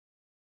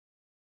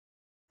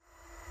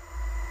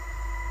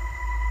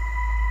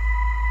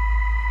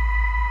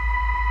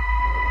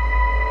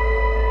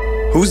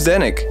Who's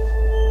Dannic?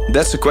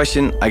 That's a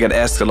question I get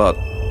asked a lot.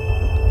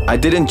 I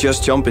didn't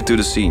just jump into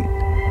the scene.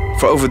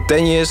 For over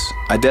 10 years,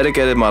 I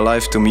dedicated my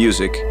life to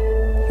music,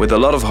 with a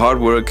lot of hard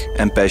work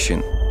and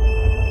passion.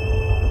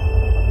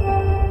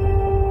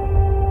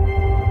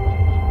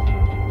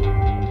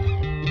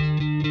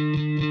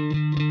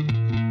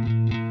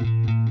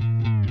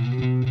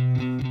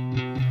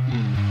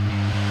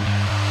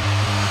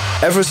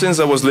 Ever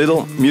since I was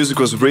little, music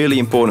was really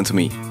important to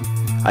me.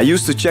 I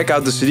used to check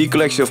out the CD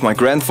collection of my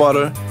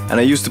grandfather, and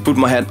I used to put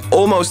my head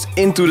almost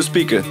into the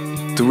speaker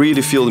to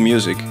really feel the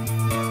music.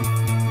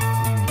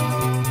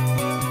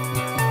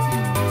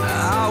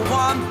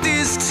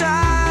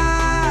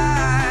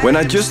 When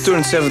I just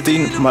turned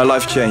 17, my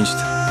life changed.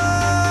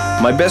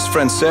 My best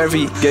friend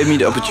Servi gave me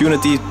the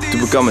opportunity to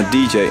become a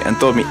DJ and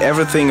taught me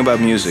everything about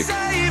music.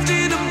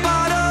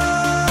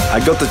 I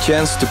got the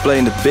chance to play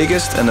in the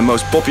biggest and the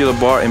most popular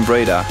bar in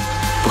Breda,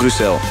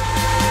 Brussels.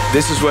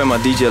 This is where my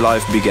DJ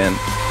life began.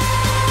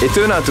 It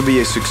turned out to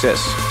be a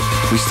success.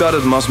 We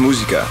started Mas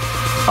Musica,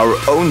 our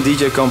own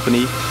DJ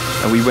company,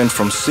 and we went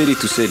from city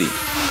to city.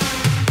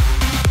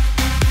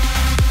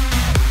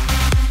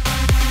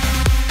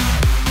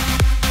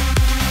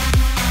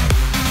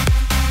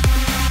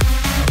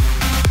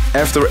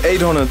 After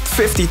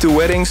 852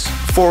 weddings,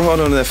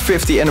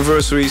 450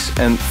 anniversaries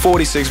and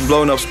 46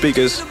 blown up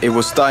speakers, it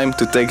was time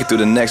to take it to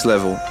the next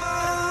level.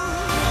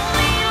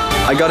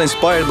 I got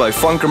inspired by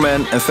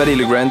Funkerman and Feddy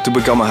Legrand to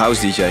become a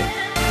house DJ.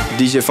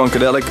 DJ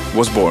Funkadelic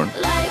was born.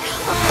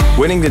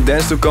 Winning the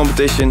Dance Tour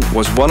competition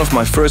was one of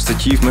my first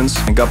achievements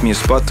and got me a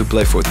spot to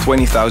play for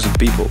 20,000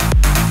 people.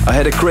 I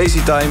had a crazy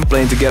time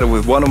playing together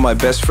with one of my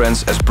best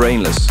friends as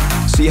Brainless.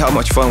 See how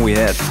much fun we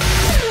had.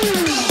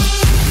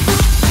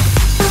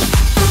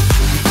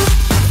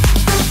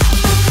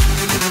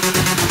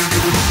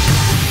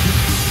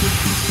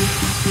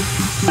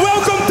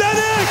 Welcome,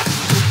 Dannic!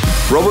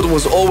 Robert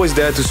was always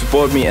there to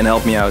support me and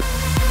help me out.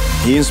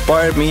 He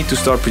inspired me to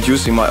start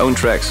producing my own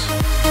tracks.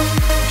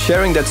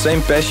 Sharing that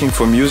same passion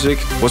for music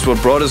was what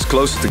brought us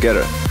closer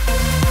together.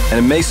 And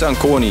it may sound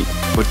corny,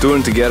 but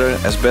touring together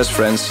as best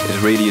friends is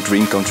really a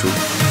dream come true.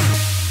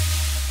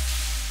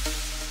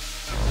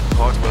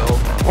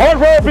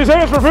 Hardwell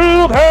presents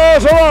Revealed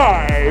has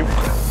arrived!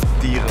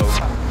 Diro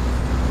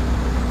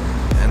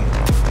en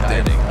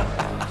Dannic.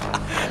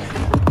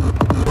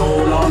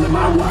 Roll on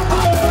my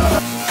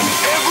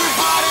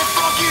Everybody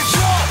fucking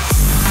jump!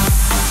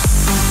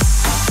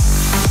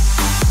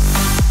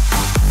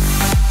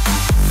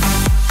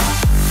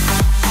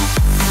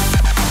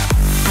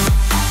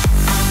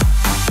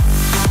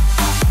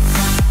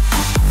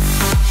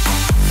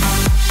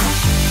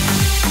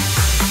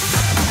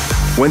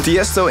 When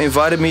Tiesto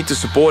invited me to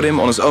support him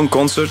on his own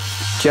concert,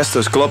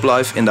 Chesto's Club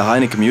Live in the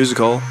Heineken Music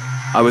Hall,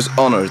 I was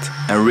honored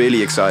and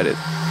really excited.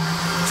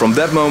 From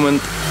that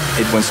moment,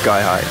 it went sky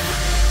high.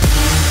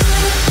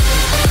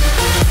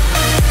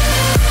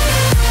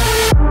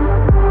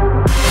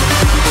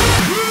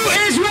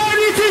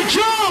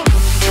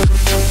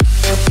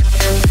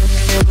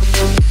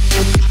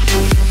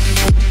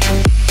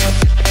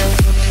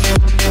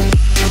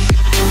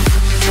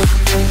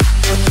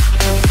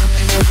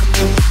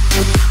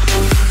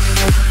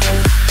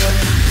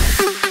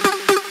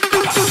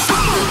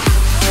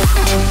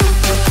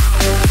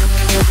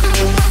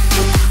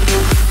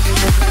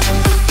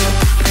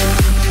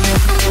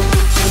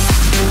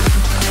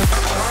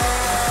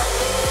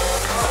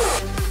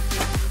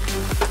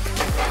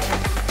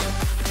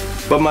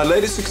 But my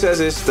latest success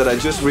is that I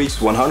just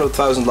reached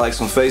 100,000 likes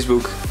on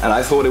Facebook, and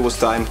I thought it was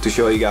time to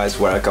show you guys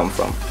where I come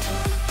from.